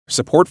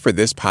Support for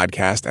this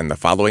podcast and the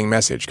following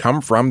message come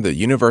from the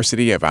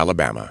University of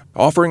Alabama,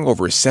 offering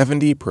over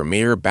 70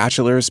 premier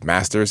bachelor's,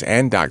 master's,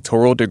 and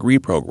doctoral degree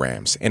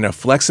programs in a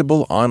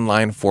flexible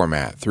online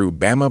format through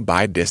Bama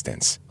by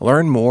Distance.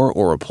 Learn more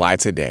or apply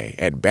today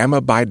at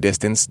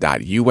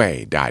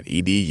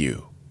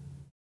bamabydistance.ua.edu.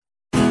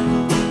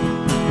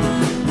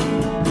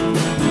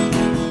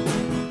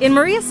 In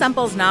Maria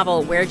Semple's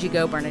novel, Where'd You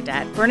Go,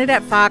 Bernadette,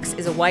 Bernadette Fox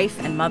is a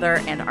wife and mother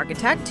and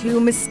architect who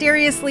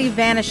mysteriously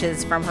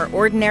vanishes from her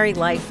ordinary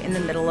life in the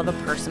middle of a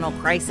personal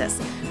crisis.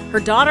 Her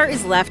daughter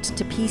is left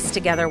to piece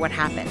together what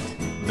happened.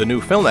 The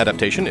new film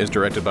adaptation is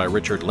directed by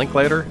Richard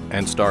Linklater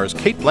and stars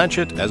Cate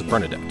Blanchett as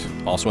Bernadette.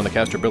 Also in the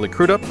cast are Billy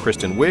Crudup,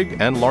 Kristen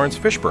Wiig, and Lawrence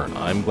Fishburne.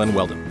 I'm Glenn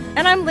Weldon.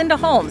 And I'm Linda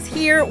Holmes.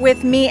 Here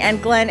with me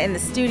and Glenn in the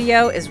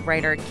studio is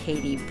writer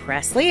Katie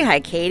Presley. Hi,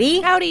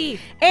 Katie. Howdy.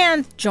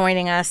 And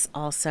joining us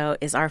also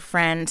is our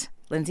friend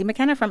Lindsay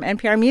McKenna from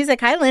NPR Music.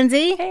 Hi,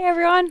 Lindsay. Hey,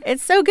 everyone.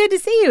 It's so good to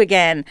see you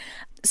again.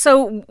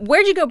 So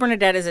Where'd You Go,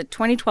 Bernadette is a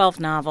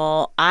 2012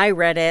 novel. I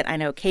read it. I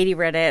know Katie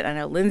read it. I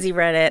know Lindsay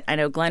read it. I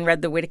know Glenn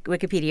read the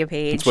Wikipedia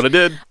page. That's what I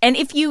did. And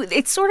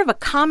it's sort of a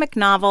comic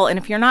novel. And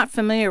if you're not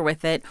familiar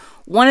with it,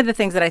 one of the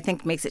things that I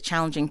think makes it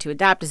challenging to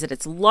adapt is that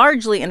it's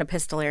largely an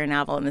epistolary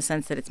novel in the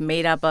sense that it's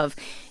made up of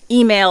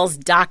emails,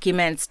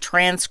 documents,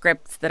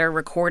 transcripts that are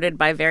recorded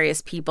by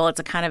various people. It's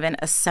a kind of an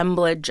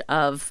assemblage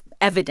of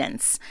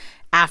evidence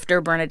after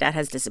Bernadette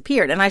has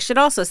disappeared. And I should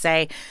also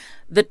say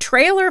the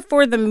trailer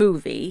for the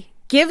movie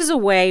gives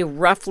away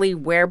roughly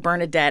where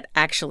Bernadette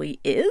actually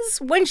is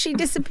when she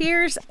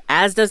disappears,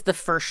 as does the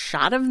first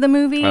shot of the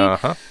movie.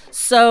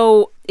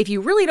 So if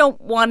you really don't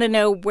want to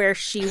know where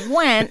she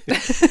went,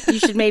 you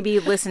should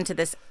maybe listen to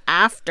this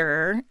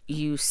after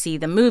you see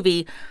the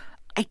movie.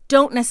 I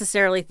don't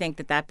necessarily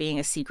think that being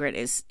a secret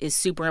is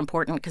super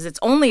important because it's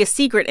only a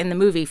secret in the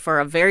movie for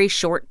a very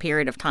short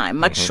period of time,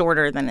 much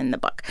shorter than in the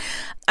book.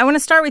 I want to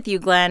start with you,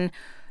 Glenn.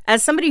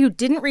 As somebody who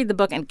didn't read the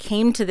book and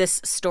came to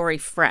this story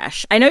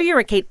fresh, I know you're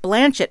a Cate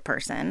Blanchett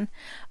person.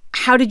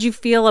 How did you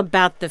feel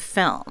about the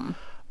film?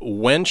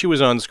 When she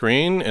was on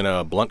screen in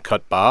a blunt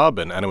cut bob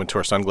and Anna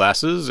Wintour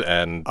sunglasses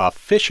and a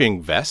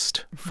fishing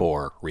vest,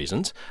 for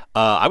reasons,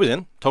 I was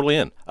in, totally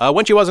in.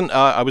 When she wasn't,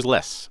 I was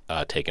less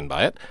taken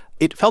by it.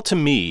 It felt to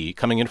me,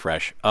 coming in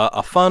fresh,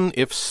 a fun,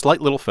 if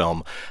slight little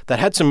film that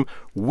had some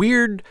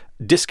weird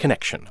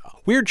disconnection,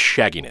 weird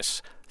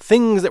shagginess,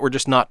 things that were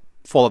just not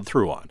followed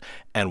through on.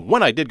 And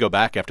when I did go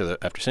back after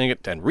seeing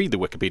it and read the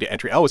Wikipedia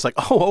entry, I was like,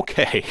 oh,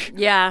 okay.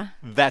 Yeah.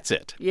 That's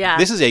it. Yeah.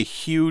 This is a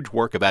huge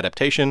work of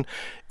adaptation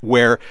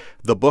where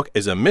the book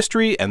is a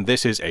mystery and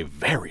this is a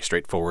very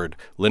straightforward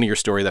linear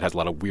story that has a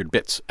lot of weird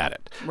bits at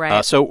it.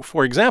 Right. So,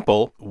 for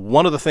example,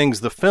 one of the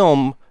things the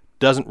film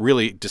doesn't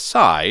really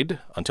decide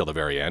until the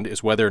very end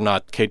is whether or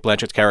not Cate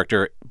Blanchett's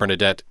character,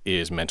 Bernadette,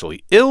 is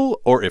mentally ill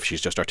or if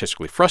she's just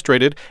artistically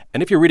frustrated.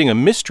 And if you're reading a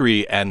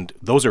mystery and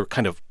those are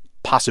kind of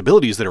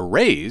possibilities that are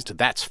raised,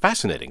 that's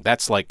fascinating.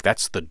 That's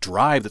the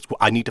drive.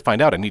 I need to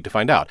find out.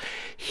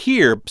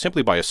 Here,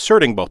 simply by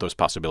asserting both those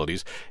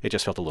possibilities, it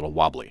just felt a little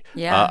wobbly.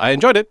 Yeah. I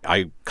enjoyed it.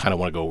 I kind of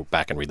want to go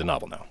back and read the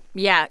novel now.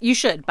 Yeah, you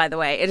should, by the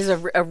way. It is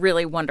a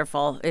really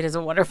wonderful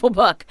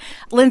book.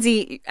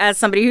 Lindsay, as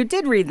somebody who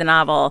did read the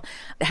novel,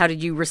 how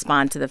did you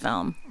respond to the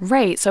film?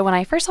 Right. So when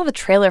I first saw the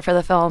trailer for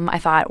the film, I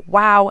thought,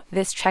 wow,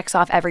 this checks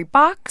off every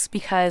box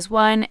because,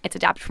 one, it's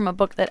adapted from a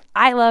book that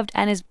I loved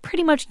and is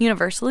pretty much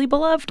universally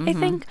beloved, I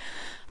think.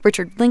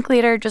 Richard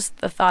Linklater, just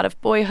the thought of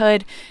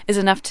boyhood is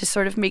enough to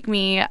sort of make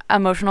me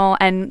emotional.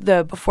 And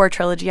the Before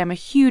trilogy, I'm a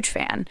huge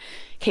fan.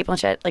 Cate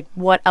Blanchett,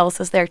 what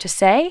else is there to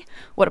say?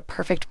 What a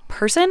perfect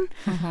person.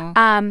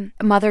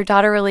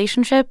 Mother-daughter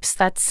relationships,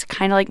 that's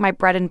kind of like my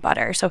bread and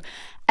butter. So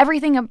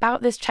everything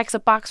about this checks a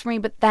box for me,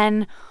 but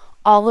then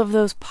all of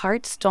those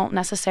parts don't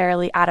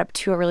necessarily add up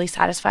to a really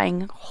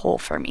satisfying whole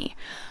for me.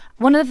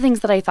 One of the things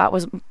that I thought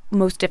was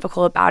most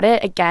difficult about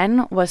it,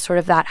 again, was sort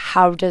of that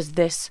how does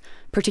this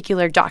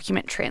particular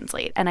document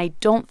translate? And I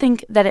don't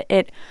think that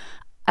it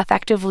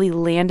effectively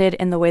landed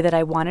in the way that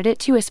I wanted it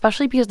to,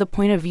 especially because the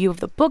point of view of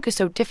the book is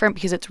so different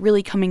because it's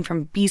really coming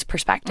from Bee's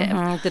perspective.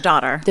 The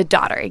daughter. The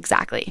daughter,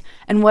 exactly.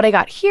 And what I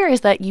got here is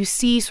that you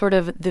see sort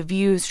of the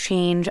views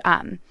change.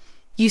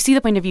 You see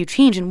the point of view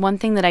change. And one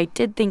thing that I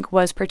did think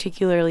was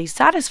particularly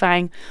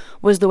satisfying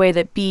was the way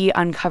that Bee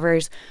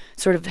uncovers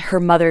sort of her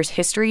mother's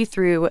history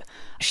through,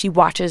 she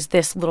watches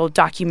this little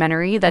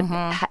documentary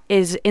that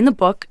is in the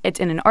book. It's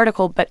in an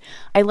article, but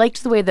I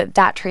liked the way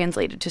that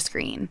translated to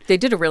screen. They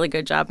did a really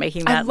good job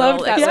making that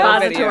loved little that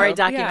expository video.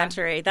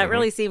 documentary. Yeah. That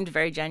really seemed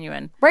very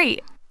genuine.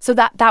 Right. So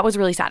that was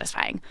really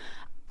satisfying.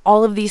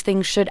 All of these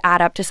things should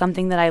add up to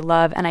something that I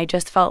love, and I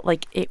just felt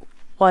like it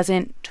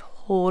wasn't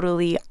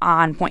totally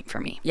on point for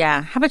me.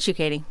 Yeah. How about you,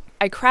 Katie?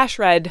 I crash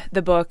read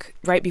the book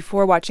right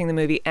before watching the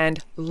movie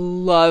and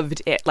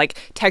loved it.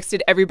 Like, texted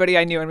everybody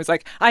I knew and was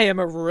like, I am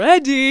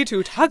ready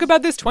to talk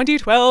about this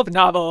 2012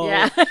 novel.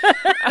 Yeah.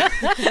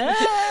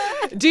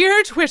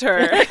 Dear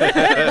Twitter.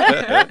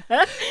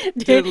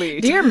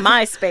 Delete. Dear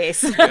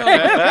MySpace.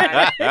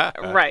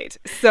 Right.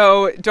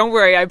 So don't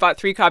worry, I bought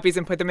 3 copies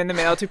and put them in the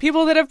mail to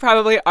people that have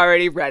probably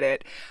already read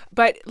it.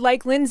 But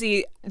like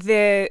Lindsay,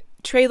 the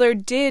trailer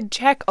did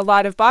check a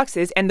lot of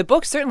boxes, and the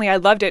book, certainly I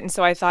loved it, and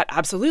so I thought,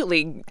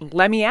 absolutely,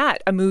 let me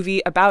at a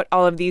movie about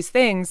all of these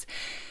things.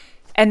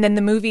 And then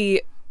the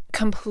movie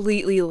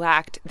completely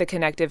lacked the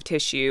connective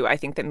tissue, I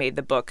think, that made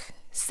the book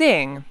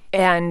sing.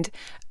 And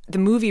the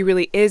movie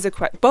really is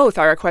both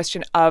are a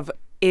question of,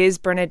 is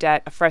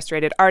Bernadette a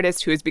frustrated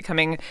artist who is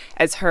becoming,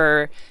 as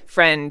her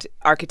friend,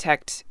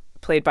 architect,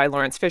 played by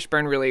Lawrence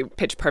Fishburne, really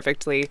pitch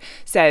perfectly,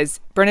 says,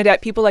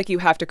 Bernadette, people like you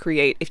have to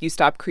create. If you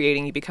stop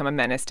creating, you become a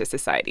menace to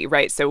society,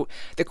 right? So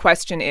the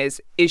question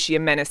is she a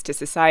menace to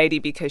society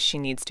because she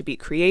needs to be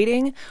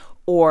creating?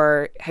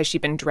 Or has she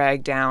been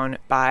dragged down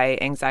by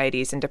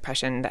anxieties and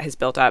depression that has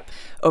built up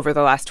over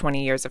the last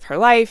 20 years of her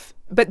life?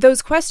 But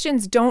those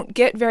questions don't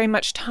get very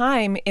much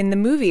time in the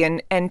movie.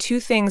 And 2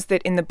 things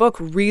that in the book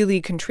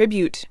really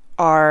contribute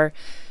are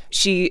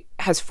she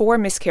has 4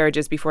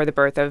 miscarriages before the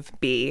birth of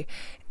B,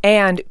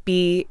 and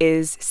B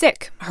is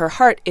sick. Her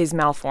heart is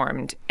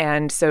malformed.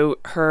 And so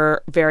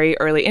her very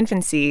early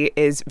infancy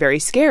is very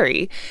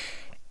scary.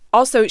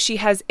 Also, she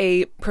has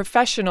a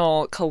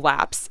professional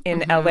collapse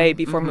in LA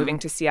before moving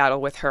to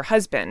Seattle with her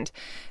husband.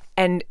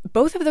 And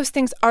both of those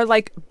things are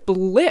like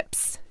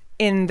blips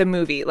in the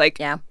movie.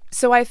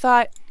 So I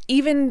thought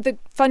even the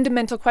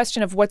fundamental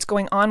question of what's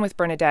going on with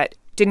Bernadette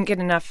didn't get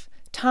enough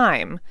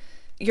time.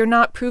 You're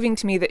not proving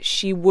to me that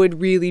she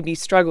would really be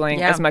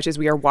struggling as much as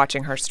we are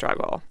watching her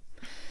struggle.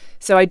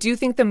 So I do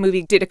think the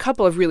movie did a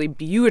couple of really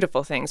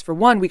beautiful things. For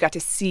one, we got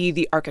to see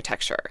the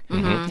architecture.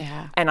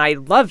 Yeah. And I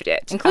loved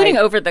it. Including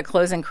over the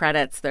closing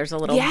credits, there's a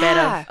little bit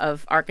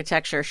of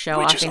architecture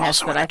show-offiness. Which is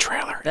also in the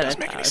trailer. It doesn't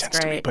make any sense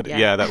to me. But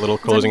yeah, that little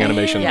closing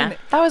animation. Yeah.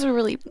 That was a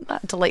really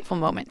delightful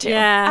moment, too.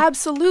 Yeah.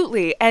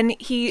 Absolutely. And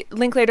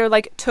Linklater,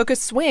 took a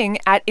swing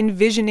at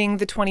envisioning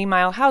the 20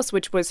 Mile House,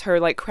 which was her,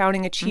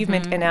 crowning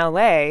achievement in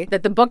L.A.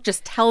 That the book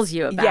just tells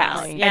you about.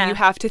 Yes. Yeah. And you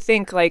have to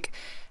think,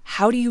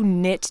 how do you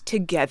knit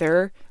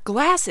together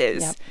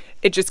glasses? Yep.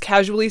 It just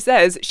casually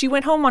says, she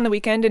went home on the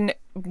weekend, and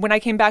when I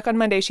came back on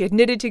Monday, she had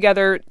knitted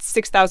together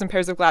 6,000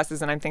 pairs of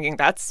glasses. And I'm thinking,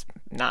 that's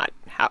not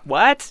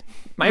what?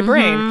 My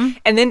brain.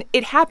 And then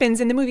it happens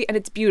in the movie, and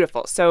it's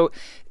beautiful. So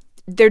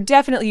there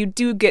definitely, you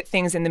do get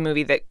things in the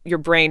movie that your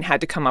brain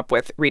had to come up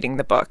with reading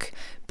the book.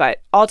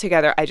 But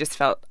altogether, I just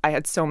felt I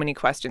had so many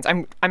questions.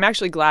 I'm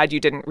actually glad you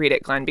didn't read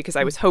it, Glenn, because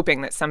I was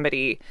hoping that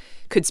somebody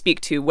could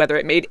speak to whether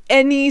it made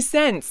any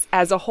sense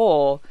as a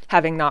whole,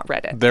 having not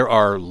read it. There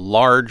are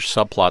large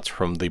subplots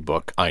from the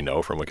book, I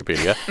know from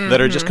Wikipedia,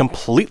 that are just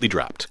completely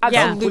dropped.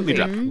 Absolutely. Completely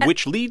dropped.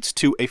 Which leads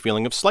to a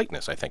feeling of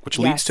slightness, I think, which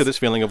leads to this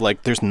feeling of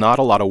there's not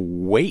a lot of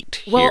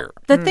weight here.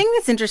 The thing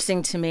that's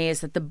interesting to me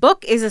is that the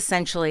book is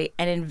essentially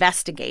an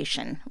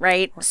investigation,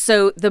 right?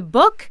 So the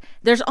book,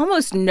 there's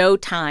almost no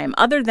time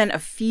other than a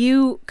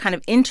few kind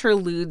of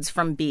interludes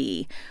from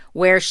B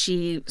where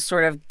she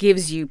sort of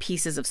gives you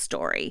pieces of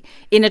story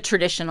in a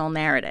traditional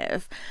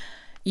narrative.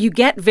 You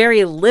get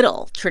very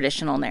little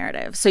traditional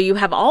narrative. So you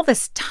have all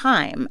this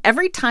time.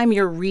 Every time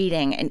you're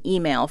reading an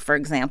email, for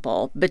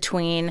example,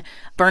 between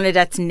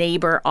Bernadette's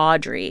neighbor,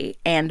 Audrey,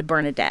 and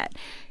Bernadette,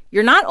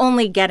 you're not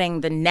only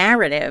getting the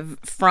narrative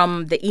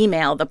from the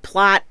email, the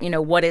plot,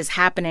 what is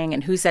happening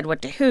and who said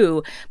what to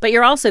who, but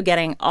you're also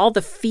getting all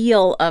the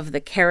feel of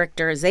the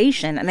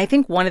characterization. And I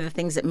think one of the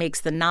things that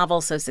makes the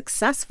novel so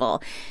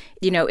successful,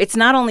 it's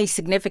not only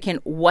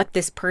significant what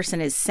this person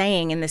is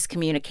saying in this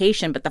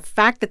communication, but the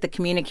fact that the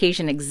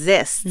communication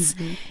exists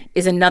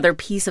is another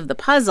piece of the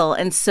puzzle.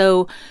 And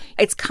so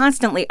it's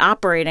constantly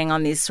operating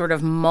on these sort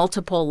of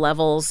multiple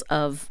levels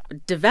of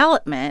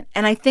development.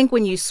 And I think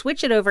when you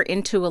switch it over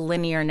into a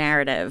linear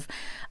narrative,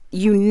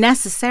 you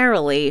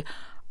necessarily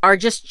are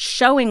just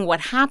showing what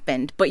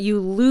happened, but you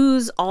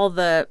lose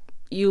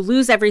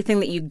everything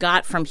that you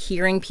got from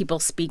hearing people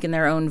speak in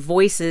their own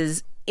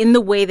voices in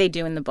the way they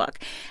do in the book.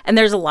 And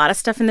there's a lot of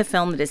stuff in the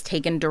film that is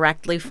taken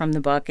directly from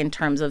the book in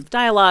terms of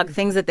dialogue,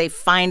 things that they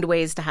find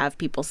ways to have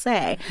people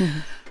say.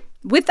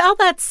 With all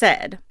that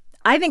said,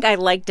 I think I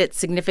liked it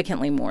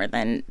significantly more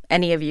than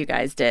any of you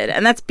guys did.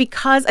 And that's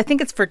because I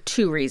think it's for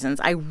 2 reasons.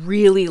 I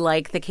really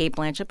like the Cate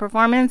Blanchett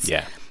performance.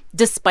 Yeah.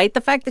 Despite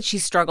the fact that she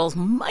struggles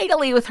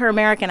mightily with her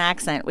American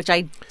accent, which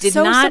I did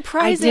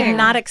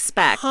not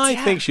expect. I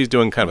think she's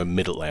doing kind of a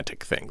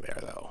mid-Atlantic thing there,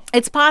 though.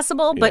 It's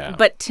possible,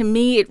 but to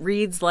me it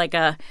reads like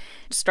a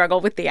struggle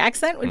with the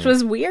accent, which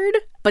was weird.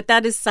 But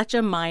that is such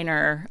a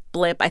minor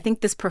blip. I think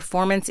this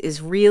performance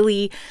is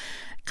really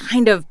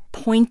kind of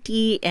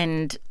pointy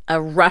and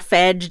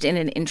rough-edged in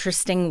an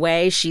interesting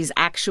way. She's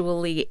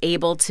actually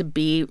able to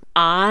be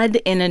odd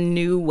in a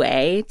new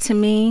way to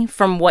me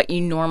from what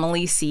you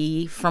normally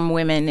see from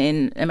women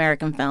in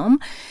American film.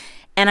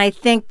 And I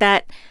think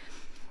that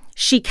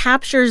she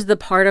captures the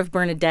part of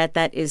Bernadette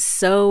that is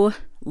so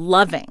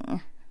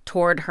loving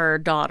toward her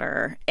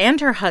daughter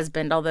and her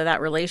husband, although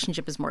that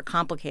relationship is more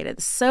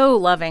complicated, so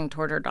loving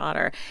toward her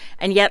daughter,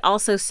 and yet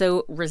also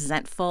so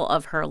resentful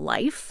of her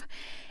life.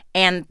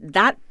 And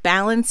that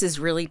balance is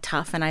really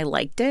tough, and I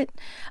liked it.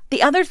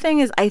 The other thing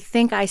is, I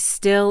think I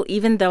still,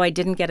 even though I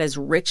didn't get as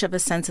rich of a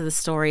sense of the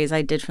story as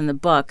I did from the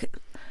book,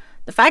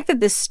 the fact that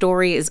this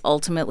story is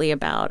ultimately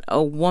about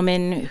a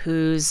woman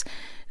whose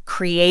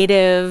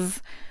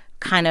creative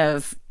kind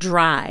of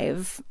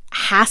drive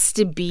has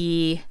to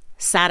be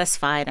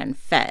satisfied and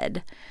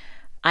fed,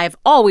 I've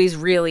always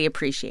really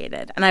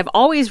appreciated. And I've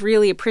always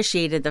really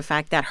appreciated the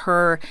fact that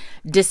her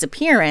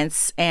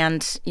disappearance,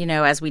 and, you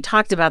know, as we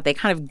talked about, they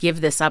kind of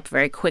give this up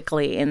very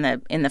quickly in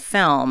the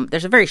film.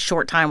 There's a very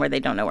short time where they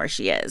don't know where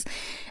she is.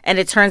 And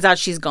it turns out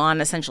she's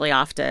gone essentially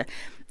off to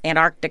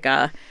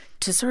Antarctica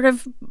to sort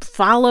of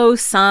follow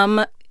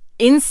some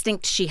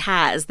instinct she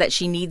has that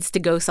she needs to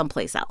go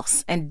someplace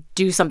else and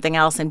do something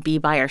else and be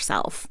by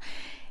herself.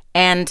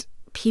 And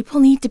people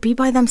need to be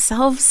by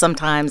themselves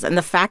sometimes. And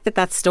the fact that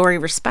that story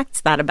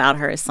respects that about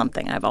her is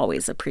something I've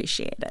always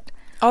appreciated.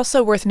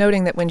 Also worth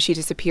noting that when she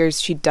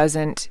disappears, she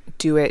doesn't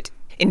do it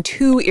in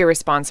too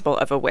irresponsible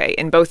of a way.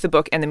 In both the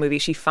book and the movie,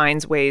 she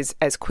finds ways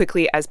as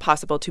quickly as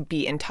possible to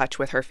be in touch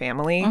with her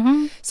family.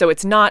 Mm-hmm. So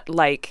it's not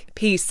like,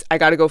 peace, I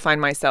got to go find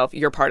myself,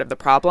 you're part of the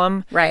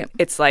problem. Right.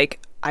 It's like,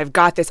 I've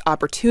got this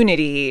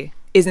opportunity.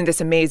 Isn't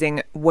this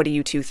amazing? What do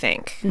you two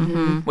think?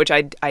 Mm-hmm. Which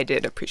I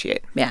did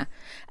appreciate. Yeah.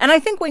 And I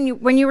think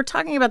when you were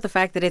talking about the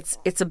fact that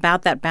it's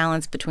about that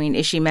balance between,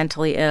 is she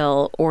mentally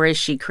ill or is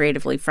she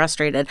creatively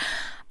frustrated,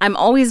 I'm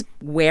always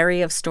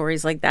wary of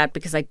stories like that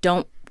because I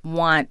don't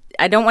want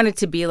it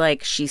to be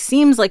like she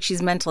seems like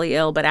she's mentally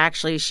ill, but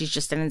actually she's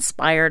just an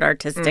inspired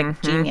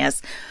artistic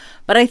genius.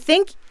 But I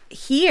think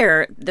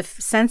here the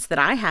sense that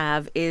I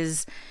have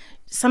is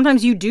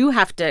sometimes you do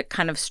have to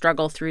kind of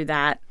struggle through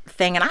that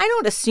thing. And I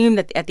don't assume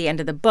that at the end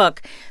of the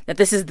book that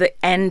this is the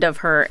end of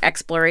her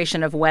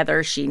exploration of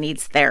whether she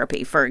needs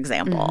therapy, for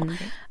example.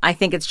 Mm-hmm. I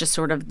think it's just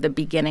sort of the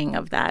beginning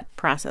of that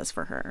process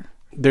for her.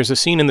 There's a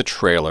scene in the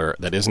trailer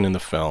that isn't in the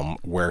film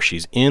where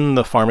she's in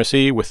the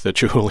pharmacy with the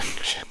Chihuly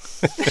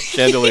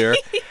chandelier.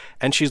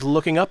 And she's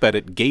looking up at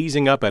it,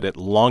 gazing up at it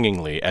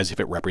longingly as if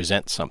it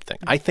represents something.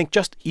 I think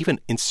just even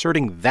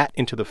inserting that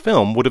into the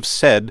film would have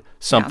said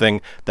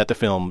something that the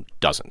film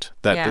doesn't,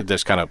 that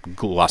just kind of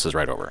glosses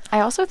right over.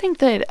 I also think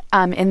that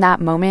in that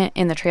moment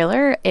in the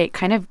trailer, it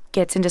kind of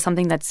gets into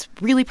something that's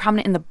really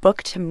prominent in the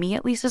book, to me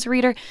at least as a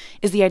reader,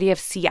 is the idea of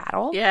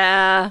Seattle.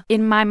 Yeah.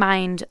 In my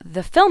mind,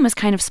 the film is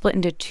kind of split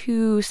into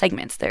two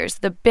segments. There's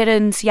the bit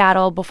in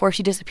Seattle before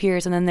she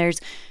disappears, and then there's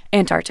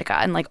Antarctica,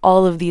 and like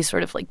all of these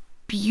sort of like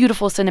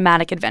beautiful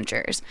cinematic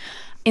adventures.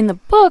 In the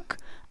book,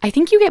 I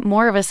think you get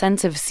more of a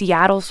sense of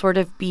Seattle sort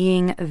of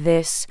being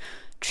this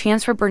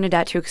chance for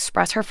Bernadette to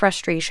express her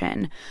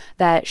frustration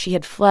that she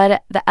had fled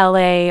the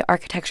LA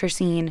architecture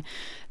scene,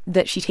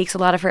 that she takes a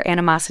lot of her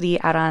animosity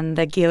out on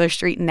the Gaylor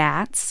Street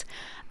Gnats.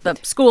 The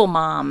school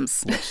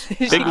moms.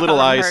 Big Little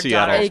Eyes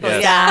Seattle.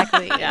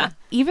 Exactly, yeah.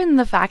 Even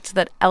the fact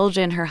that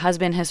Elgin, her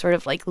husband, has sort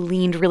of like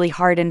leaned really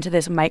hard into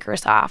this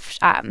Microsoft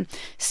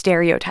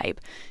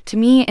stereotype. To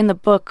me, in the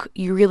book,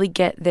 you really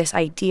get this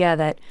idea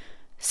that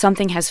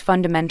something has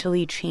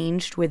fundamentally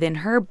changed within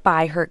her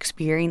by her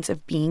experience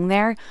of being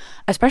there,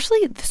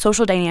 especially the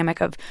social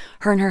dynamic of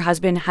her and her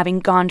husband having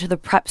gone to the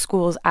prep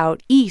schools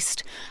out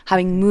east,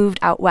 having moved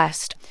out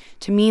west.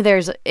 To me,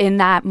 there's, in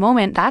that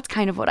moment, that's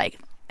kind of what I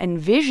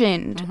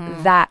envisioned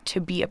that to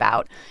be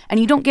about.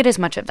 And you don't get as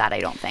much of that, I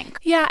don't think.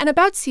 Yeah, and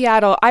about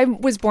Seattle, I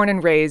was born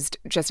and raised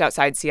just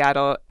outside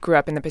Seattle, grew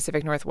up in the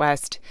Pacific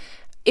Northwest.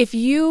 If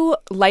you,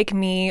 like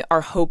me, are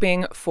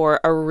hoping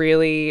for a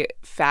really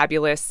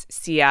fabulous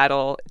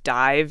Seattle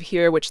dive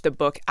here, which the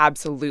book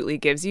absolutely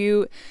gives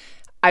you,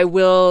 I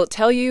will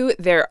tell you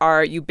there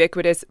are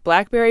ubiquitous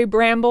blackberry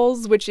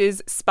brambles, which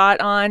is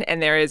spot on,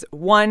 and there is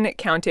one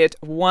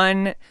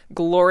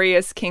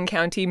glorious King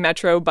County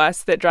Metro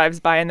bus that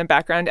drives by in the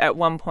background at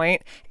one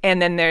point.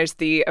 And then there's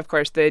of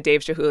course, the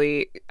Dave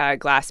Chihuly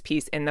glass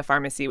piece in the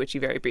pharmacy, which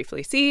you very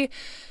briefly see.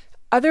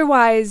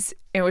 Otherwise,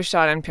 it was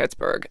shot in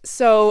Pittsburgh.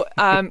 So,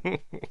 and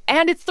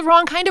it's the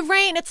wrong kind of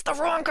rain. It's the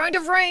wrong kind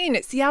of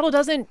rain. Seattle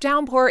doesn't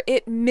downpour.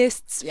 It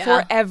mists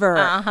forever.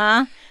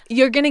 Uh-huh.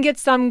 You're going to get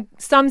some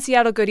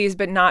Seattle goodies,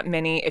 but not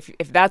many.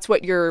 If that's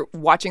what you're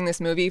watching this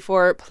movie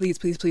for, please,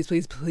 please, please,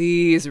 please,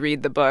 please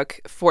read the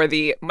book for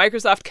the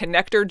Microsoft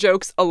connector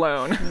jokes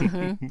alone.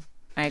 Mm-hmm.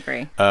 I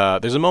agree.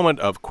 There's a moment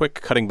of quick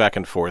cutting back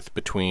and forth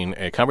between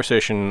a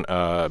conversation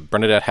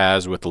Bernadette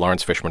has with the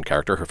Lawrence Fishburne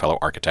character, her fellow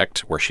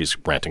architect, where she's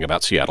ranting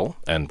about Seattle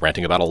and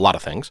ranting about a lot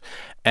of things,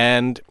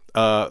 and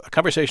a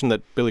conversation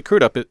that Billy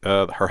Crudup,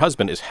 her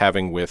husband, is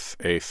having with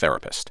a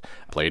therapist,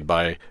 played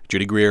by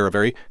Judy Greer, a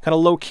very kind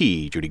of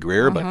low-key Judy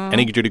Greer, but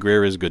any Judy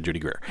Greer is good Judy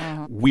Greer.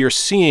 We are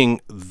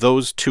seeing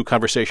those two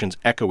conversations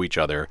echo each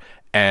other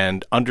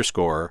and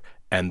underscore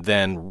and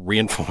then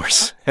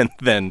reinforce and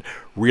then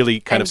really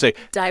kind of say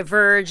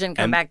diverge and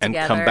come back together.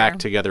 And come back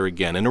together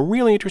again in a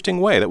really interesting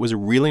way. That was a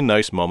really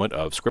nice moment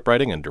of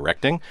scriptwriting and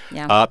directing.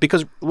 Yeah.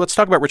 Because let's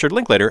talk about Richard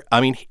Linklater.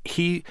 I mean,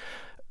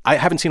 I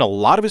haven't seen a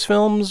lot of his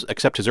films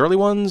except his early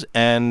ones,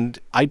 and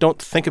I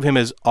don't think of him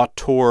as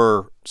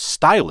auteur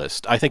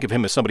stylist. I think of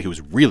him as somebody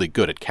who's really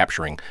good at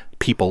capturing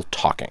people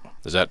talking.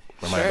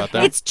 Am I about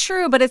that? It's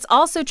true, but it's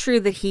also true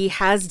that he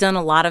has done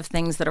a lot of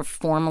things that are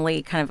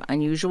formally kind of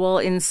unusual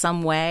in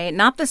some way.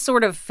 Not the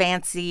sort of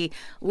fancy,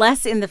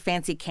 less in the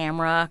fancy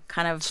camera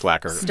kind of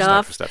slacker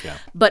stuff, yeah.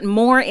 But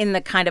more in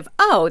the kind of,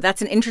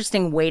 that's an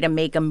interesting way to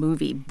make a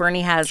movie.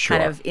 Bernie has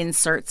kind of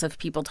inserts of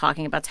people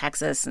talking about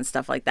Texas and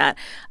stuff like that.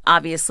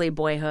 Obviously,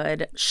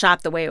 Boyhood,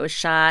 shot the way it was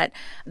shot.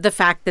 The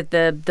fact that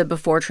the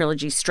Before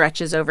trilogy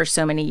stretches over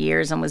so many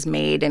years and was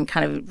made in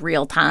kind of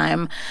real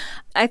time.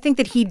 I think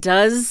that he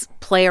does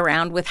play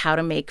around with how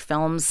to make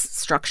films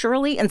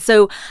structurally. And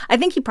so I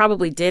think he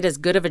probably did as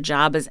good of a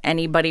job as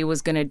anybody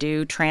was going to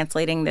do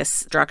translating this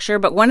structure.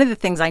 But one of the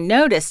things I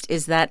noticed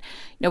is that,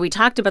 we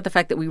talked about the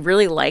fact that we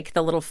really like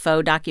the little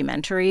faux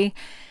documentary.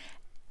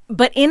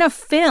 But in a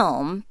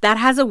film, that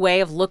has a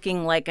way of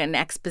looking like an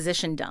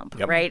exposition dump,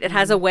 right? It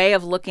has a way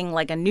of looking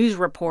like a news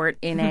report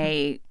in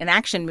an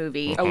action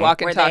movie. A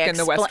walk and talk in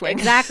the West Wing.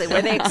 Exactly,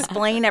 where they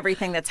explain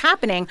everything that's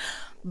happening.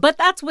 But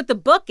that's what the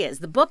book is.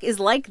 The book is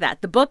like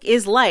that. The book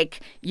is like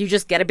you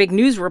just get a big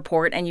news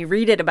report and you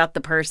read it about the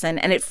person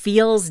and it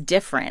feels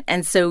different.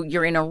 And so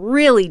you're in a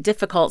really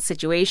difficult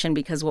situation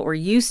because what we're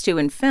used to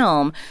in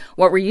film,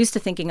 what we're used to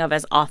thinking of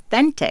as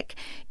authentic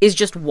is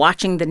just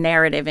watching the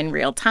narrative in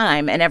real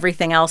time, and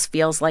everything else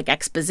feels like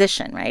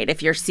exposition, right?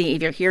 If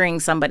you're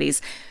hearing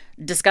somebody's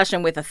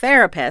discussion with a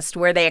therapist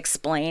where they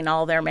explain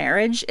all their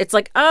marriage, it's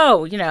like,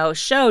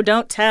 show,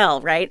 don't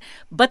tell, right?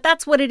 But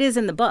that's what it is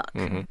in the book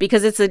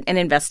because it's an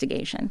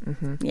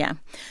investigation. Yeah.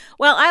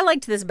 Well, I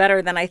liked this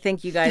better than I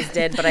think you guys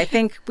did, but I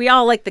think we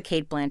all liked the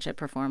Cate Blanchett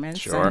performance.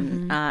 Sure.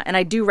 And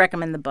I do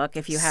recommend the book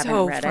if you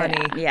haven't read funny.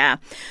 it. Yeah.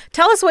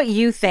 Tell us what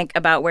you think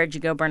about Where'd You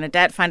Go,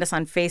 Bernadette? Find us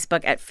on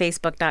Facebook at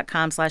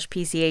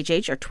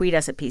facebook.com/PCHH or tweet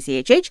us at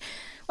PCHH.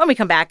 When we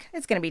come back,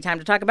 it's going to be time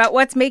to talk about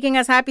what's making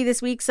us happy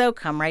this week, so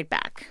come right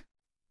back.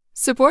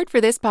 Support for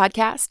this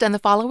podcast and the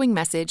following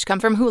message come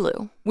from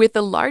Hulu. With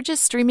the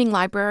largest streaming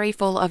library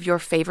full of your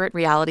favorite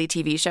reality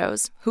TV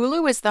shows,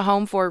 Hulu is the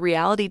home for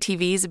reality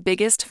TV's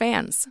biggest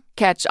fans.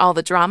 Catch all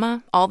the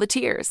drama, all the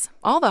tears,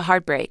 all the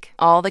heartbreak,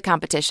 all the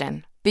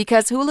competition.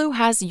 Because Hulu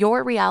has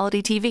your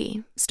reality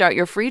TV. Start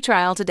your free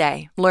trial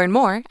today. Learn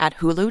more at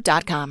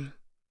hulu.com.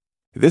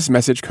 This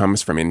message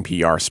comes from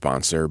NPR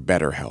sponsor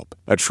BetterHelp,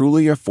 a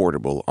truly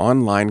affordable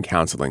online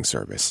counseling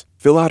service.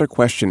 Fill out a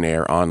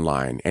questionnaire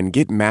online and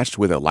get matched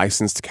with a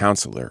licensed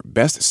counselor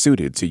best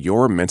suited to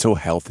your mental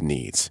health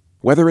needs.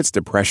 Whether it's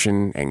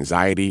depression,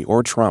 anxiety,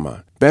 or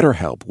trauma,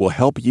 BetterHelp will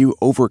help you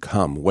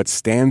overcome what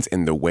stands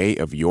in the way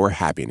of your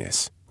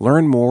happiness.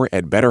 Learn more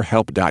at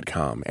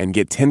BetterHelp.com and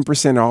get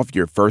 10% off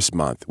your first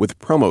month with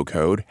promo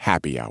code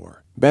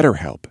HAPPYHOUR.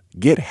 BetterHelp.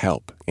 Get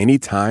help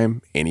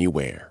anytime,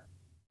 anywhere.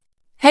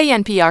 Hey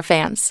NPR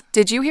fans,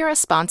 did you hear a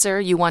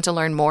sponsor you want to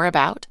learn more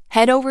about?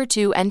 Head over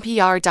to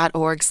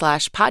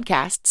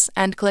npr.org/podcasts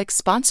and click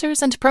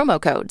sponsors and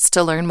promo codes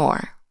to learn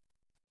more.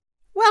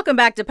 Welcome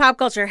back to Pop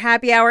Culture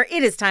Happy Hour.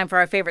 It is time for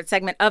our favorite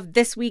segment of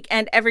this week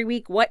and every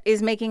week. What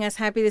is making us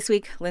happy this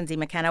week? Lindsay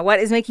McKenna, what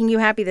is making you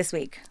happy this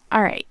week?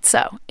 All right.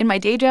 So in my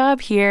day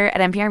job here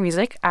at NPR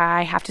Music,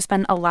 I have to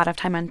spend a lot of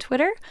time on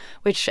Twitter,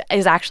 which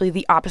is actually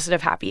the opposite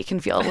of happy. It can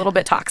feel a little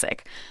bit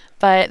toxic.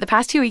 But the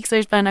past 2 weeks,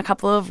 there's been a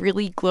couple of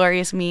really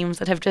glorious memes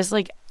that have just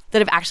that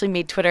have actually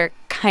made Twitter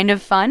kind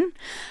of fun.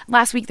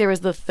 Last week, there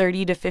was the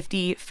 30 to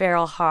 50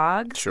 feral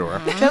hog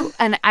joke.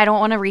 And I don't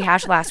want to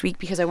rehash last week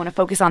because I want to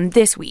focus on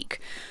this week.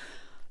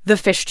 The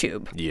fish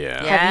tube.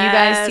 Yeah. Yes. Have you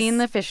guys seen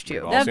the fish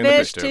tube? We've all The seen the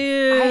fish fish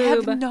tube. I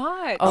have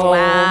not. Oh,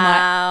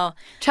 wow.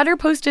 Cheddar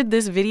posted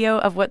this video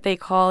of what they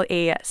call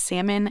a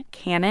salmon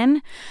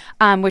cannon,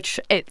 which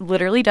it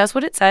literally does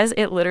what it says.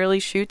 It literally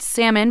shoots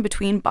salmon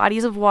between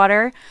bodies of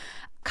water.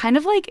 Kind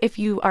of like if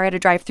you are at a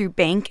drive-through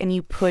bank and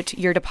you put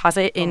your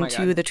deposit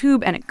into the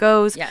tube and it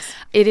goes. Yes.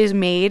 It is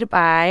made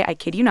by, I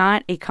kid you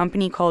not, a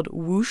company called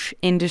Whoosh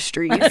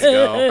Industries. There you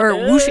go. Or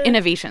Whoosh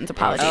Innovations,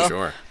 apologies. Oh,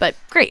 sure. But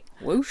great.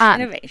 Whoosh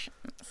Innovations.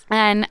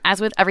 And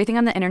as with everything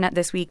on the internet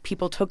this week,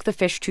 people took the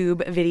fish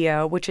tube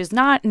video, which is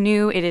not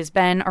new. It has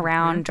been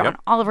around. John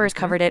Oliver has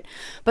covered it.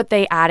 But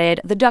they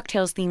added the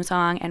DuckTales theme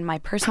song. And my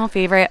personal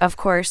favorite, of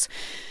course,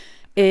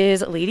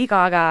 is Lady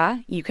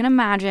Gaga. You can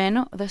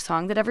imagine the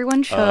song that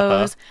everyone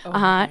chose,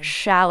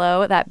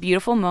 Shallow, that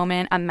beautiful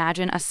moment.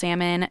 Imagine a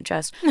salmon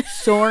just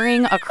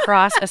soaring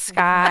across a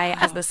sky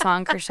as the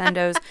song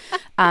crescendos.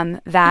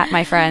 That,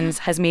 my friends,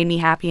 has made me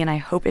happy, and I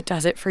hope it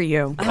does it for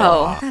you.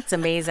 Oh, that's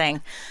amazing.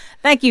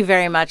 Thank you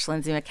very much,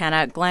 Lindsay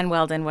McKenna. Glenn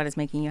Weldon, what is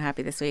making you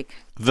happy this week?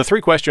 The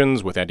Three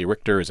Questions with Andy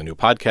Richter is a new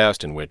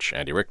podcast in which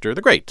Andy Richter,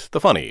 the great,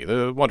 the funny,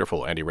 the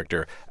wonderful Andy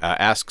Richter,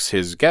 asks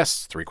his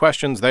guests 3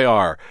 questions. They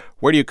are,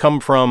 where do you come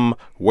from?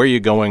 Where are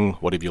you going?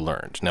 What have you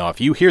learned? Now, if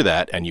you hear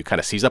that and you kind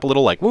of seize up a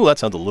little like, ooh, that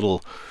sounds a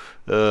little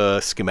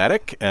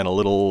schematic and a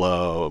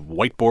little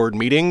whiteboard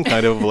meeting,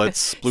 kind of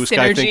let's blue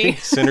sky thinking,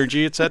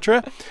 synergy,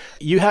 etc.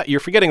 You're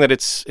forgetting that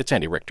it's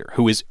Andy Richter,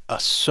 who is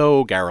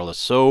so garrulous,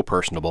 so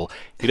personable.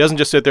 He doesn't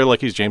just sit there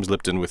like he's James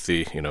Lipton with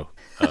the,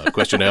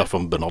 questionnaire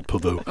from Bernard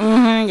Pivot,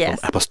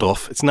 yes. from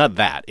Apostrophe. It's not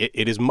that.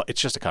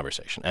 It's just a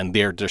conversation, and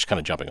they're just kind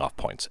of jumping off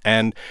points.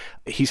 And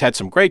he's had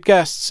some great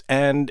guests,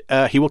 and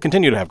he will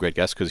continue to have great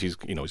guests because he's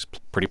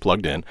pretty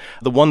plugged in.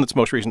 The one that's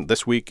most recent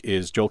this week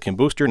is Joel Kim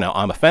Booster. Now,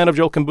 I'm a fan of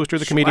Joel Kim Booster,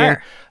 the comedian,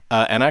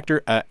 an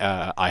actor.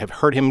 I have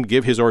heard him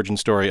give his origin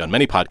story on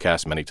many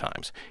podcasts many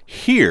times.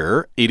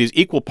 Here, it is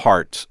equal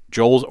parts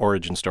Joel's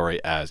origin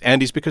story as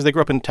Andy's because they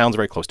grew up in towns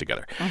very close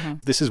together. Mm-hmm.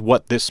 This is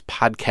what this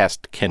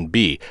podcast can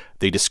be.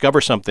 They discover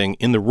something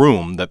in the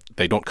room that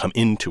they don't come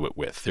into it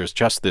with. There's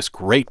just this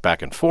great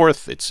back and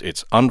forth.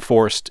 It's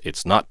unforced.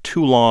 It's not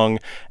too long.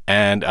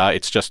 And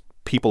it's just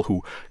people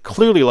who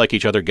clearly like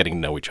each other getting to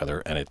know each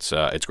other. And it's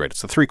great.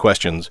 It's the Three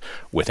Questions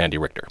with Andy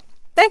Richter.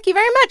 Thank you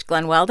very much,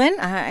 Glenn Weldon.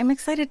 I'm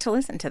excited to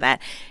listen to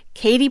that.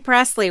 Katie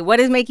Presley,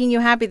 what is making you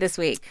happy this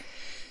week?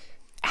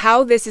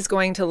 How this is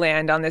going to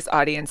land on this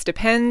audience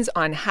depends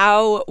on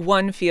how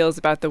one feels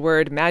about the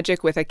word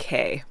magic with a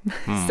K.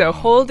 So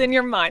hold in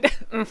your mind.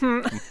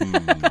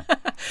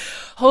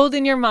 Hold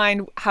in your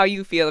mind how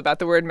you feel about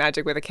the word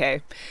magic with a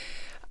K.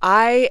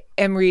 I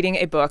am reading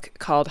a book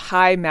called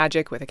High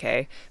Magic with a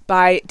K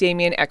by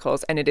Damien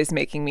Eccles, and it is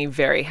making me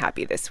very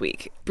happy this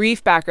week.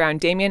 Brief background,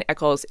 Damien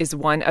Eccles is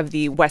one of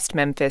the West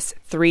Memphis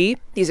Three.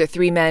 These are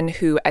 3 men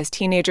who, as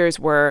teenagers,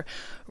 were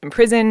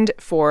imprisoned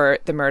for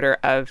the murder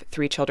of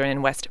 3 children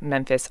in West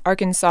Memphis,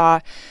 Arkansas.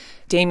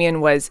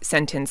 Damien was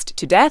sentenced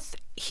to death.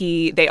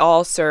 They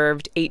all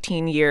served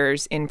 18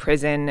 years in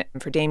prison.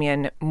 For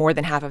Damien, more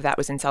than half of that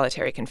was in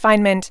solitary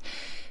confinement.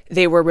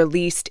 They were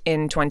released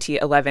in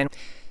 2011.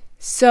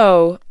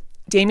 So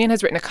Damien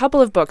has written a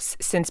couple of books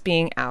since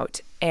being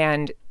out,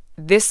 and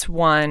this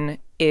one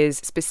is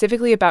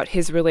specifically about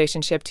his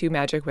relationship to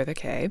magic with a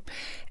K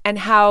and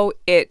how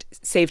it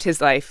saved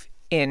his life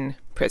in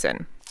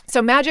prison.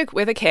 So magic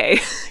with a K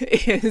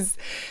is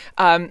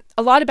a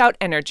lot about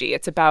energy.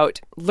 It's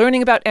about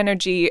learning about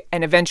energy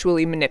and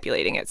eventually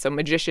manipulating it. So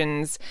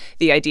magicians,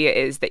 the idea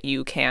is that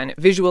you can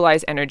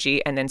visualize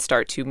energy and then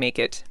start to make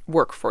it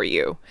work for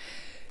you.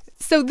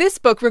 So this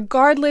book,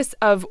 regardless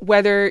of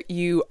whether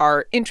you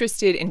are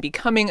interested in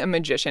becoming a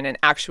magician and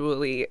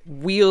actually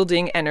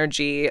wielding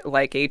energy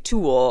like a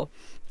tool,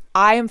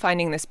 I am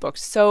finding this book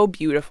so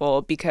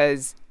beautiful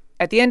because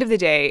at the end of the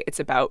day, it's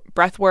about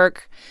breath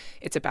work,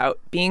 it's about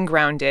being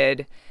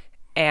grounded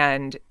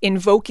and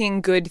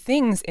invoking good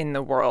things in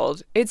the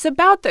world. It's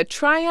about the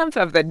triumph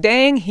of the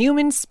dang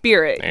human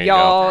spirit,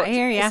 y'all. I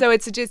hear ya. So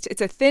it's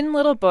a thin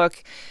little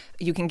book.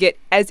 You can get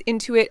as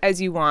into it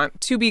as you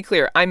want. To be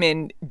clear, I'm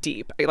in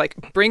deep.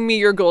 Like, bring me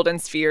your golden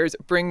spheres,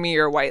 bring me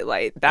your white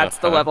light. That's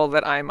the level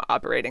that I'm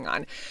operating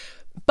on.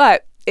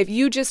 But if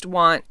you just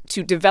want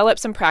to develop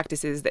some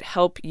practices that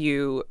help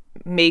you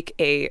make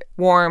a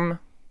warm,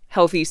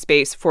 healthy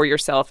space for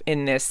yourself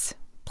in this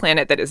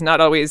planet that is not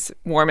always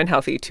warm and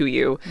healthy to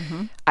you,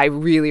 I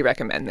really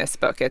recommend this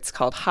book. It's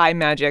called High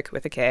Magic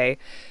with a K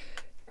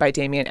by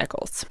Damien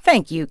Eccles.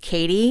 Thank you,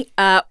 Katie.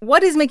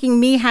 What is making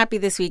me happy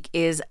this week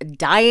is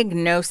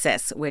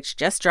Diagnosis, which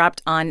just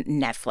dropped on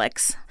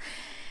Netflix.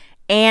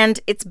 And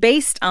it's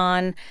based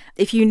on,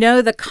 if you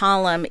know the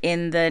column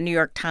in the New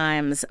York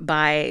Times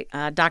by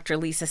Dr.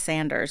 Lisa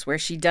Sanders, where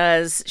she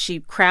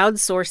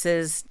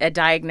crowdsources a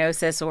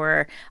diagnosis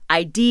or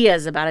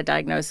ideas about a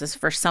diagnosis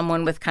for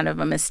someone with kind of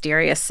a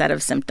mysterious set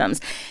of symptoms.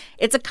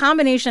 It's a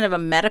combination of a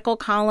medical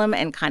column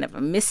and kind of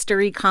a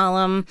mystery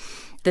column.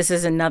 This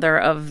is another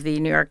of the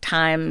New York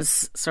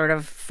Times sort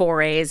of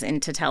forays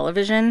into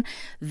television.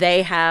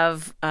 They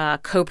have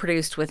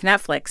co-produced with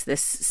Netflix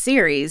this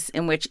series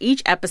in which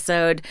each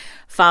episode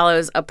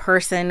follows a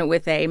person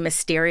with a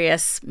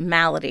mysterious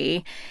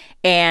malady,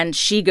 and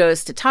she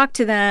goes to talk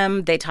to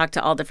them. They talk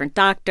to all different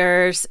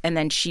doctors, and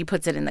then she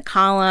puts it in the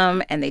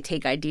column, and they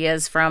take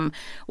ideas from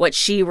what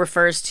she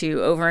refers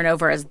to over and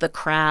over as the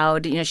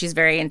crowd. You know, she's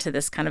very into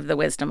this kind of the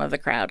wisdom of the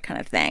crowd kind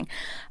of thing.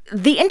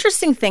 The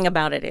interesting thing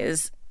about it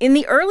is, in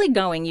the early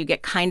going, you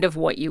get kind of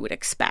what you would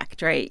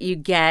expect, right? You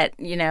get,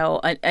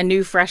 a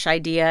new, fresh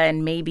idea,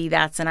 and maybe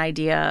that's an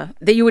idea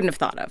that you wouldn't have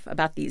thought of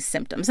about these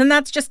symptoms. And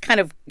that's just kind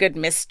of good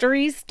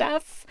mystery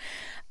stuff.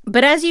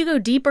 But as you go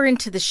deeper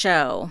into the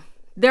show,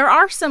 there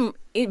are some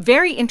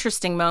very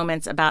interesting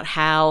moments about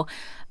how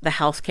the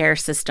healthcare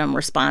system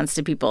responds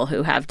to people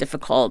who have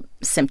difficult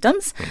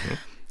symptoms,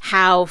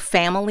 how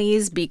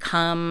families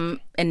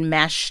become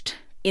enmeshed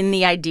in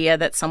the idea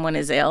that someone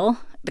is ill,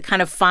 the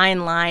kind of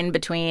fine line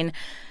between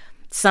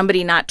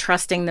somebody not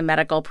trusting the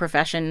medical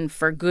profession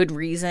for good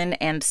reason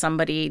and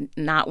somebody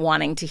not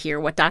wanting to hear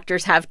what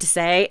doctors have to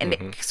say. And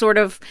it sort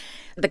of,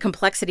 the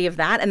complexity of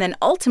that. And then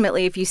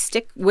ultimately, if you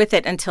stick with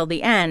it until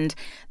the end,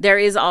 there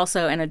is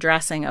also an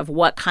addressing of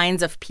what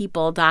kinds of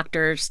people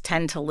doctors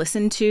tend to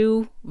listen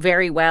to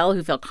very well,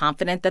 who feel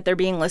confident that they're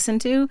being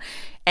listened to,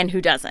 and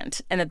who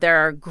doesn't, and that there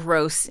are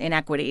gross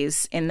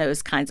inequities in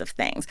those kinds of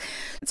things.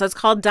 So it's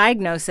called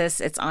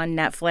Diagnosis. It's on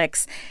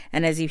Netflix.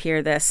 And as you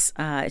hear this,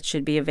 it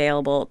should be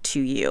available to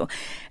you.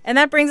 And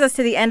that brings us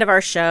to the end of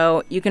our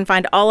show. You can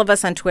find all of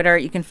us on Twitter.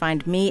 You can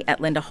find me at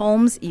Linda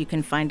Holmes. You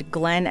can find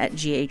Glenn at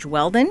GH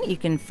Weldon. You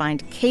can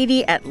find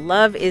Katie at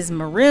Love is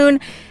Maroon.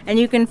 And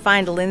you can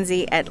find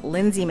Lindsay at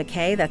Lindsay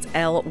McKay. That's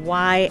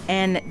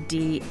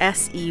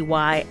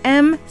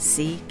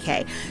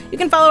LYNDSEYMCK. You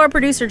can follow our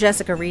producer,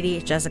 Jessica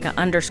Reedy,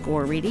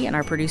 Jessica_Reedy, and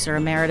our producer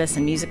emeritus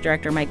and music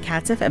director, Mike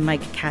Katzif, at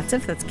Mike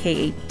Katzif. That's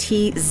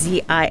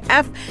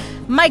KATZIF.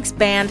 Mike's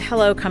band,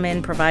 Hello Come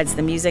In, provides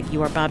the music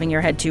you are bobbing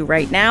your head to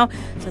right now.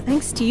 So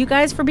thanks to you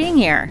guys for being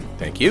here.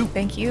 Thank you.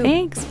 Thank you.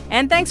 Thanks.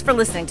 And thanks for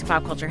listening to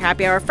Pop Culture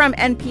Happy Hour from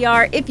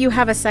NPR. If you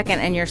have a second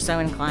and you're so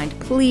inclined,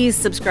 please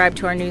subscribe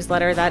to our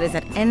newsletter. That is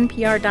at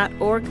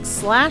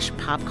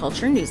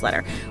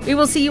npr.org/popculturenewsletter. We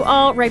will see you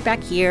all right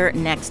back here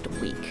next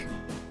week.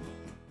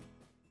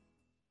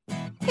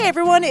 Hey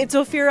everyone, it's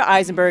Ophira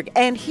Eisenberg,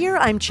 and here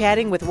I'm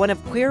chatting with one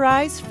of Queer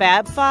Eye's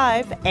Fab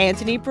Five,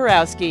 Anthony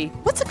Borowski.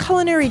 What's a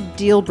culinary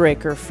deal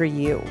breaker for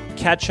you?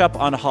 Ketchup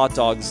on hot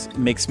dogs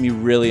makes me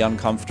really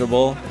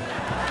uncomfortable.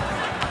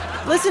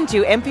 Listen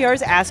to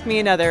NPR's Ask Me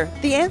Another,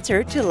 the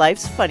answer to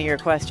life's funnier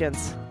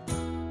questions.